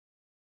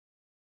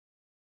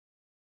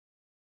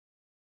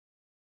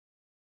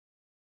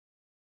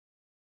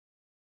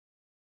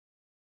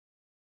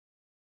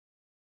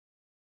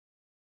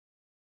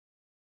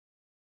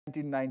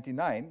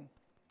1999,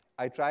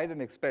 I tried an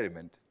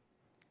experiment.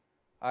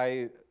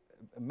 I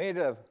made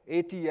a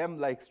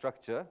ATM-like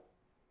structure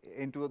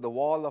into the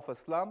wall of a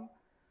slum,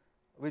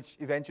 which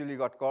eventually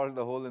got called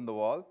the hole in the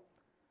wall,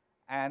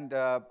 and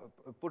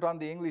put on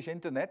the English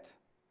internet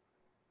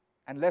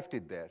and left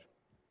it there.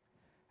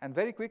 And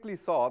very quickly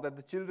saw that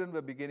the children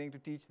were beginning to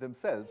teach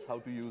themselves how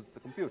to use the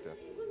computer.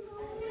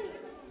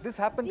 This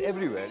happened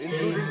everywhere,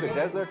 including the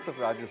deserts of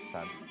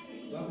Rajasthan.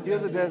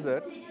 Here's a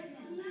desert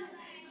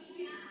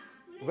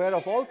where,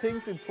 of all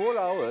things, in 4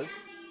 hours,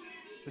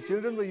 the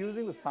children were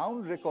using the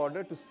sound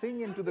recorder to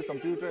sing into the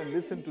computer and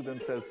listen to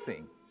themselves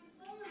sing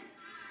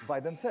by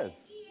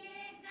themselves.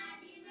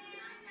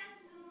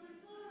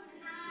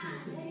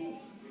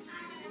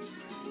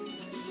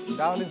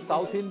 Down in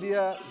South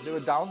India, they were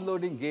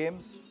downloading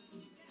games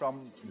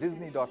from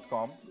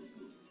Disney.com.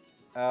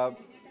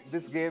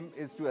 This game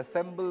is to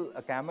assemble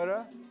a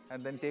camera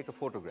and then take a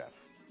photograph.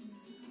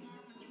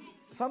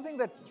 Something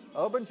that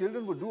urban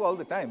children would do all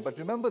the time. But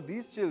remember,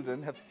 these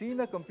children have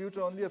seen a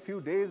computer only a few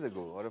days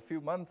ago or a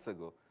few months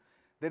ago.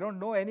 They don't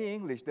know any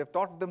English. They've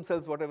taught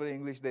themselves whatever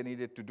English they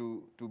needed to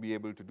do to be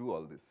able to do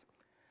all this.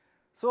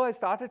 So I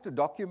started to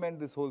document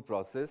this whole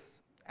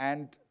process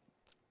and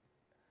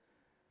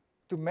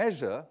to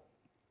measure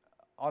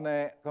on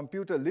a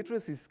computer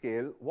literacy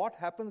scale what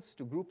happens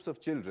to groups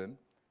of children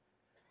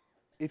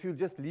if you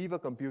just leave a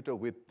computer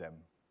with them.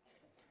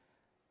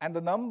 And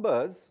the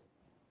numbers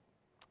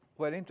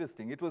were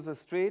interesting. It was a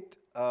straight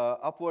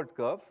upward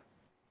curve,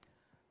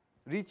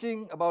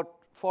 reaching about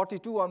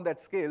 42 on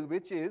that scale,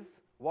 which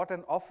is what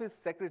an office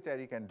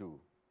secretary can do.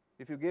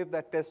 If you gave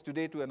that test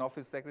today to an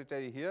office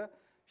secretary here,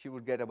 she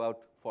would get about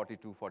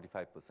 42,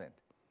 45%.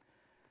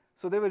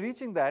 So they were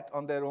reaching that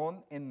on their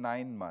own in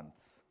 9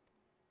 months.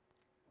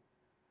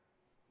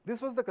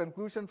 This was the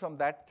conclusion from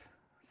that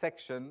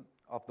section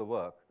of the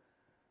work,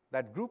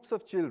 that groups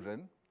of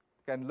children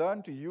can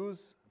learn to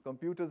use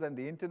computers and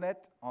the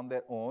internet on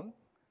their own,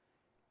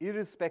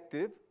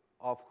 irrespective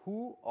of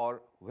who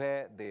or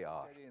where they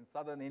are. In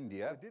southern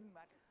India,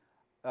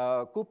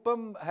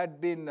 Kuppam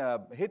had been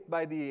hit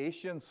by the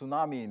Asian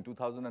tsunami in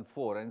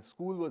 2004, and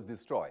school was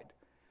destroyed.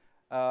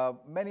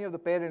 Many of the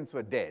parents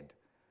were dead.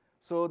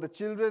 So the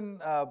children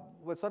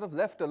were sort of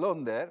left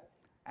alone there,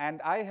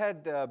 and I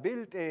had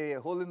built a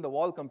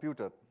hole-in-the-wall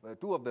computer,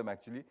 2 of them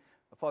actually,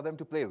 for them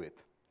to play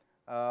with.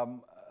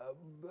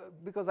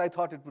 Because I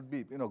thought it would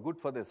be good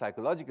for their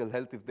psychological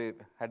health if they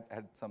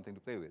had something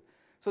to play with.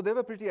 So they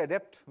were pretty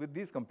adept with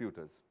these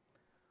computers.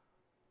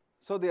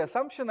 So the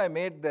assumption I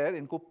made there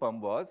in Kuppam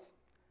was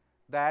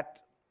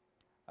that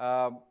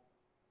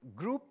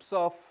groups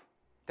of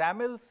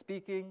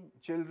Tamil-speaking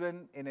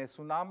children in a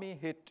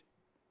tsunami-hit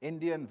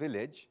Indian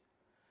village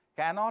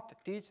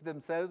cannot teach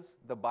themselves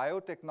the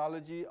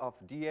biotechnology of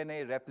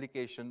DNA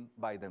replication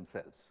by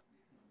themselves.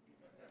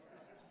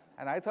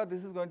 And I thought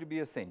this is going to be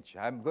a cinch.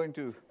 I'm going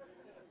to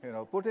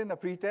put in a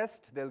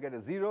pre-test, they'll get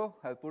a 0.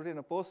 I'll put in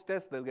a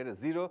post-test, they'll get a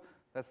 0.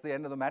 That's the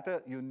end of the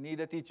matter. You need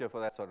a teacher for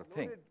that sort of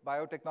thing.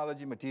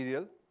 Biotechnology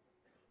material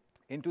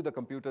into the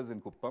computers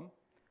in Kuppam.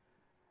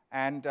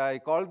 And I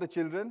called the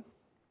children.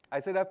 I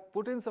said, I've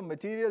put in some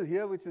material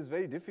here which is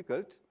very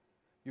difficult.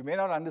 You may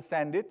not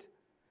understand it,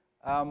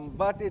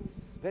 but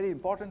it's very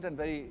important and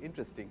very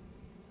interesting.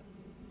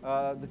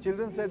 The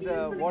children said,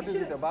 what is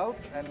it about?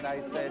 And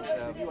I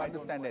said, do you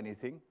understand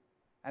anything?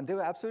 And they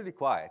were absolutely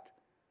quiet.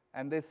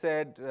 And they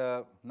said,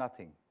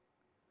 nothing.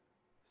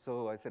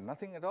 So I said,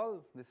 nothing at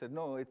all? They said,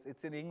 no,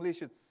 it's in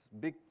English, it's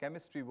big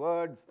chemistry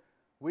words.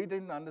 We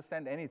didn't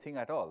understand anything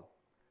at all.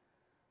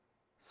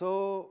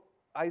 So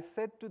I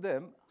said to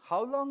them,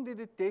 how long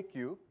did it take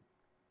you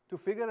to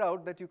figure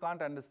out that you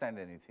can't understand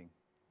anything?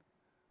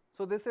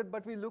 So they said,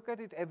 but we look at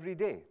it every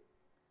day.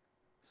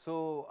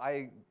 So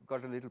I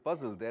got a little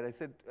puzzled there. I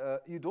said,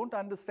 you don't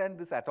understand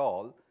this at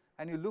all,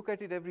 and you look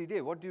at it every day.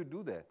 What do you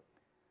do there?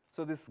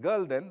 So this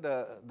girl then,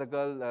 the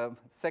girl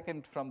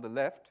second from the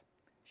left,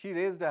 she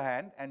raised her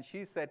hand and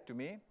she said to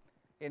me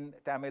in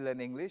Tamil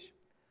and English,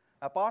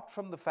 apart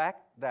from the fact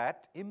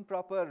that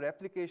improper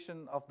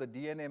replication of the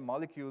DNA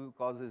molecule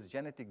causes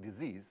genetic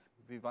disease,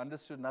 we've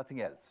understood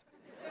nothing else.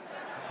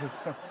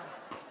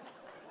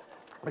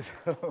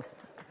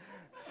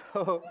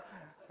 So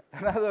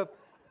another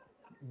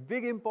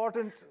big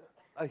important,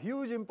 a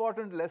huge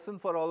important lesson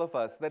for all of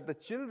us, that the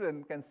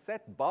children can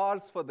set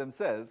bars for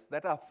themselves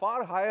that are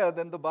far higher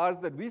than the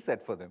bars that we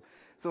set for them.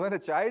 So when a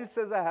child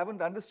says, I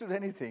haven't understood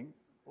anything,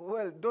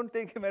 well, don't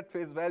take him at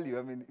face value.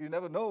 I mean, you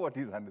never know what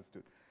he's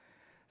understood.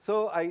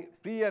 So I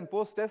pre- and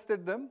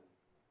post-tested them.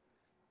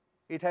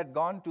 It had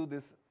gone to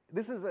this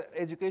is an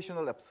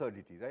educational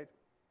absurdity, right?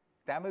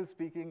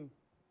 Tamil-speaking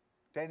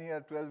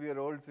 10-year,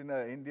 12-year-olds in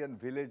an Indian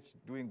village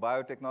doing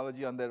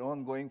biotechnology on their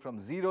own, going from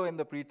 0 in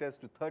the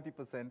pretest to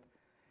 30%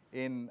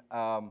 in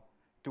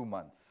 2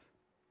 months.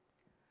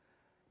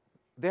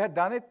 They had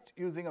done it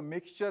using a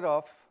mixture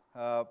of,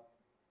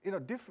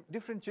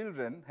 different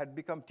children had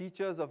become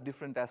teachers of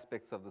different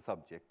aspects of the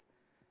subject.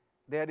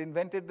 They had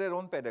invented their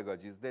own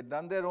pedagogies. They had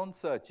done their own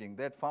searching.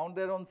 They had found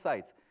their own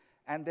sites.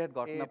 and they had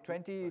gotten a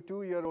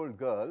 22-year-old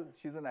girl,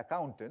 she's an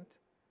accountant,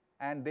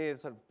 and they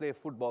sort of play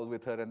football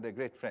with her, and they're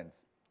great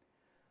friends.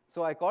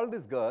 So I called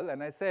this girl,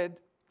 and I said,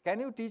 can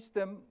you teach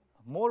them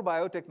more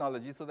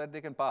biotechnology so that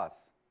they can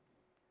pass?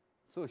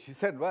 So she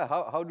said, well,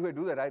 how do I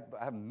do that? I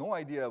have no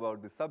idea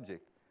about this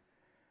subject.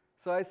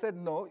 So I said,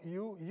 no,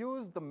 you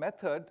use the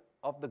method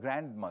of the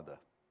grandmother.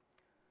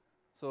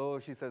 So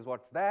she says,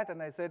 what's that?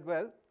 And I said,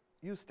 well,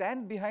 you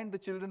stand behind the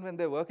children when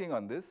they're working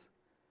on this,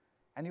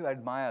 and you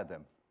admire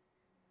them.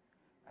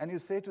 And you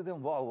say to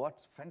them, wow,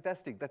 what's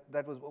fantastic.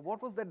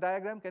 What was that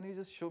diagram? Can you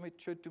just show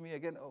it to me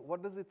again?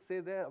 What does it say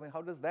there? I mean,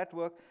 how does that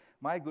work?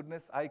 My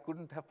goodness, I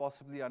couldn't have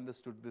possibly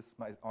understood this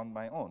on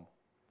my own.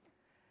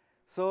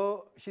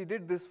 So she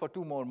did this for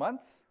 2 more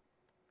months.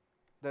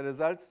 The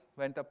results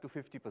went up to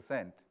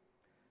 50%,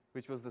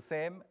 which was the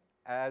same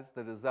as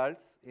the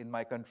results in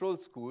my control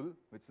school,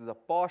 which is a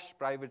posh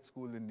private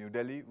school in New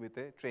Delhi with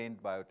a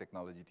trained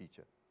biotechnology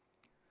teacher.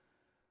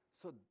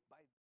 So